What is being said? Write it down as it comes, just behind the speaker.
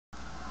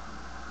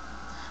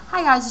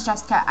Hi guys, it's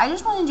Jessica. I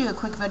just want to do a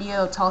quick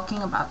video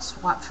talking about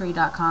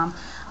Swaptree.com.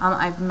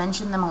 I've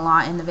mentioned them a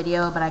lot in the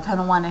video, but I kind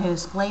of want to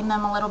explain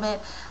them a little bit.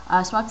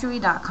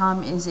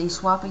 Swaptree.com is a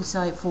swapping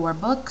site for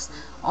books,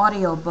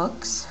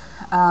 audiobooks,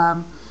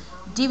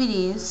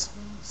 DVDs,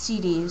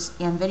 CDs,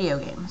 and video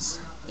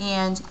games.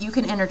 And you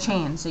can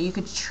interchange, so you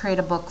could trade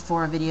a book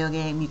for a video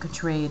game. You could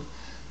trade.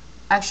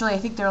 Actually, I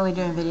think they're only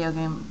doing video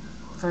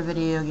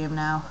game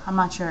now. I'm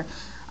not sure.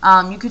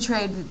 You could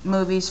trade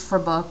movies for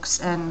books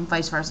and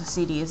vice versa,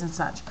 CDs and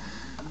such.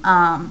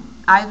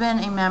 I've been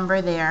a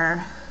member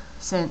there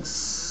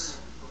since,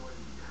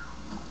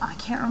 I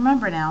can't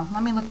remember now.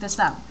 Let me look this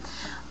up.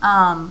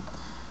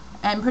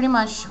 And pretty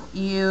much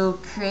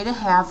you create a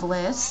have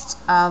list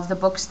of the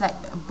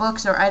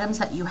books or items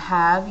that you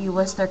have. You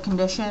list their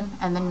condition,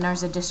 and then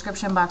there's a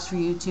description box for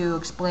you to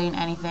explain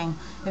anything.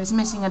 If it's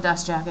missing a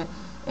dust jacket,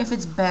 if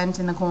it's bent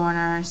in the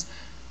corners,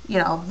 you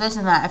know, this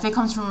and that. If it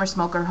comes from a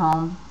smoker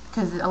home,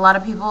 because a lot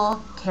of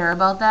people care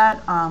about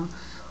that.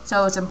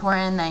 So it's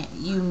important that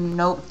you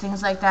note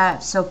things like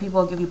that so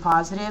people give you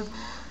positive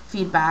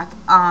feedback.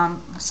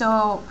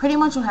 So pretty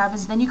much what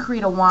happens, then you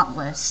create a want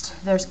list.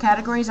 There's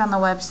categories on the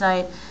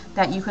website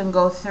that you can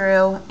go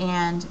through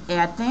and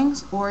add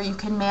things, or you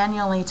can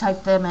manually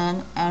type them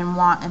in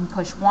and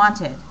push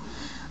wanted,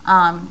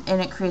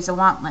 and it creates a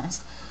want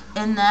list.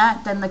 In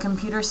that, then the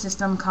computer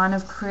system kind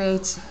of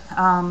creates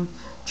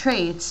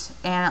trades,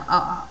 and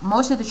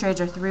most of the trades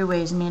are three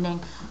ways, meaning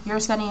you're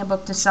sending a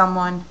book to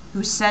someone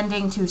who's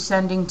sending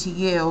to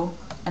you,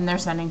 and they're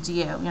sending to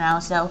you, you know.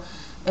 So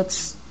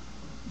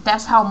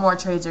that's how more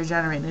trades are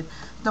generated.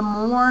 The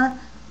more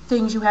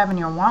things you have in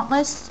your want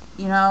list,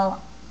 you know,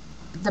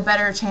 the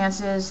better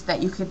chances that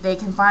they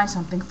can find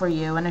something for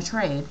you in a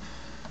trade.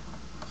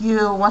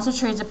 Once a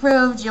trade's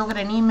approved, you'll get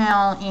an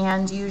email,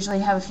 and you usually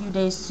have a few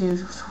days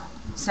to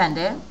send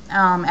it.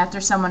 After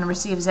someone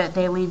receives it,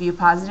 they leave you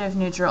positive,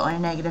 neutral, or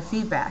negative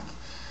feedback.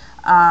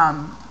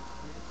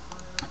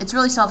 It's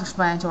really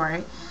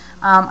self-explanatory.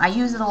 I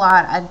use it a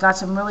lot. I've got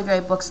some really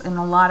great books and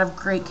a lot of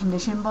great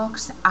condition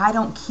books. I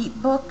don't keep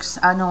books.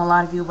 I know a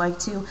lot of you like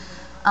to.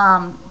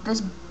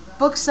 This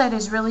book site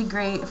is really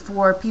great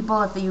for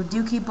people if you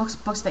do keep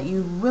books that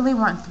you really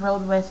weren't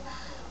thrilled with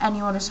and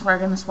you just are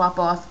going to swap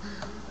off.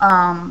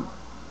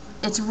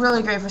 It's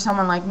really great for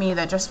someone like me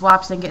that just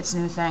swaps and gets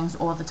new things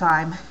all the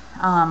time.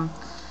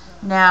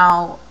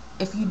 Now,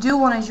 if you do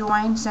want to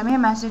join, send me a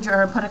message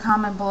or put a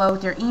comment below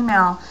with your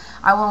email.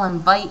 I will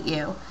invite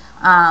you.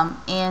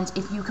 And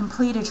if you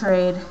complete a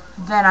trade,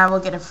 then I will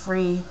get a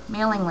free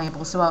mailing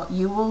label. So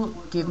you will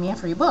give me a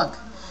free book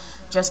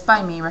just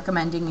by me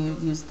recommending you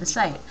use the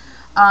site.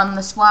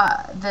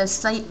 The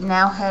site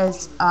now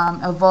has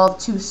evolved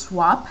to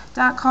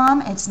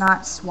swap.com. It's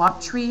not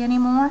Swaptree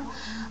anymore,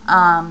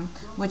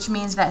 which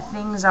means that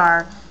things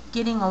are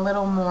getting a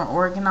little more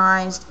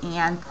organized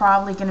and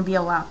probably going to be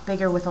a lot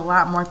bigger with a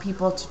lot more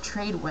people to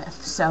trade with.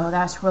 So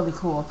that's really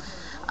cool.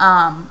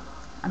 I'm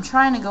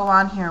trying to go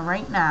on here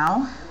right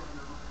now.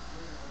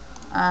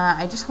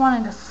 I just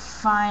wanted to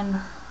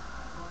find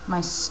my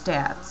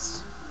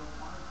stats.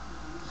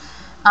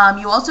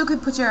 You also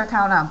could put your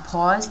account on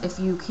pause if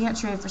you can't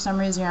trade for some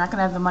reason. You're not going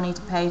to have the money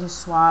to pay to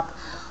swap,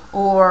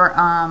 or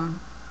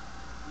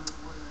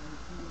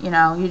you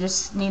know, you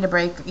just need a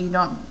break. You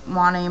don't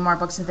want any more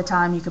books at the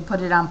time. You can put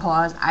it on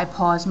pause. I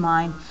pause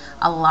mine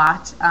a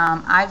lot.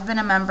 I've been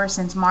a member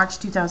since March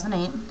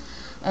 2008,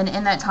 and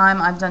in that time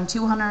I've done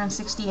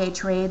 268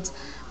 trades,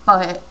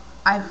 but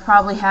I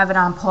probably have it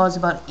on pause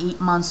about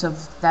 8 months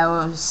of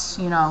those,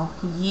 you know,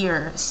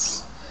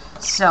 years.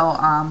 So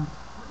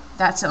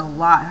that's a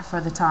lot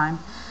for the time.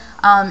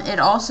 It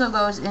also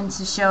goes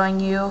into showing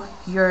you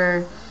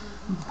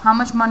how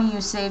much money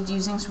you saved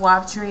using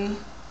Swaptree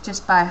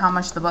just by how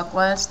much the book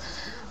was.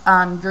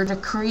 Your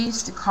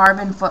decreased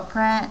carbon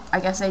footprint.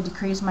 I guess I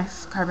decreased my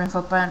carbon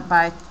footprint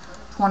by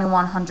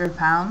 2,100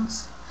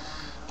 pounds.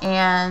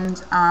 And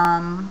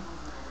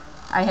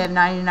I have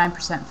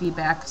 99%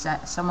 feedback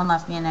that someone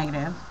left me a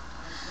negative.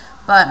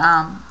 But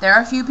there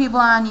are a few people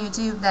on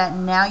YouTube that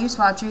now use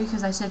Swaptree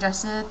because I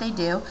suggested that they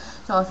do.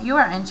 So if you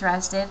are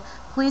interested,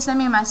 please send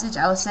me a message.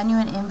 I will send you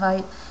an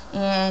invite,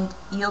 and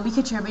you'll be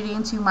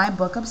contributing to my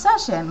book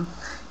obsession.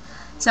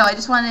 So I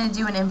just wanted to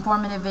do an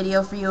informative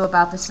video for you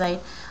about the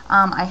site.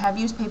 I have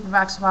used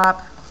paperback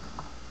swap.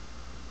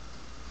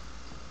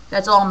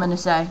 That's all I'm going to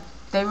say.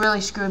 They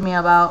really screwed me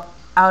out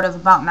of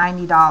about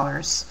 $90.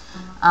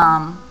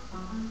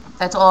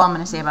 That's all I'm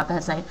going to say about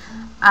that site.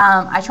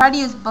 I tried to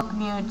use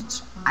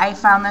Bookmute. I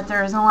found that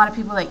there isn't a lot of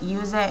people that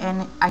use it,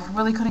 and I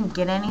really couldn't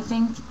get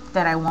anything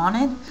that I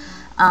wanted.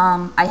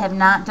 I have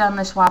not done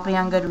the swapping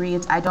on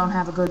Goodreads. I don't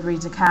have a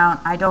Goodreads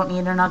account. I don't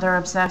need another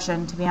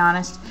obsession, to be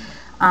honest.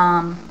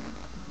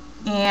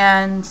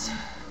 And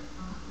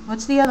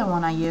what's the other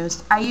one I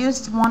used? I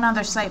used one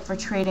other site for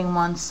trading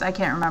once. I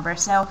can't remember.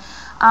 So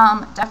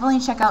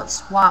definitely check out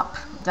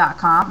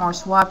swap.com, or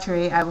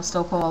Swaptree, I will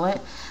still call it.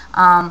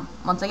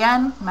 Once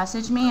again,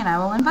 message me and I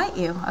will invite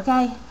you.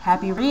 Okay,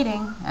 happy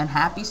reading and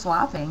happy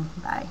swapping.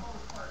 Bye.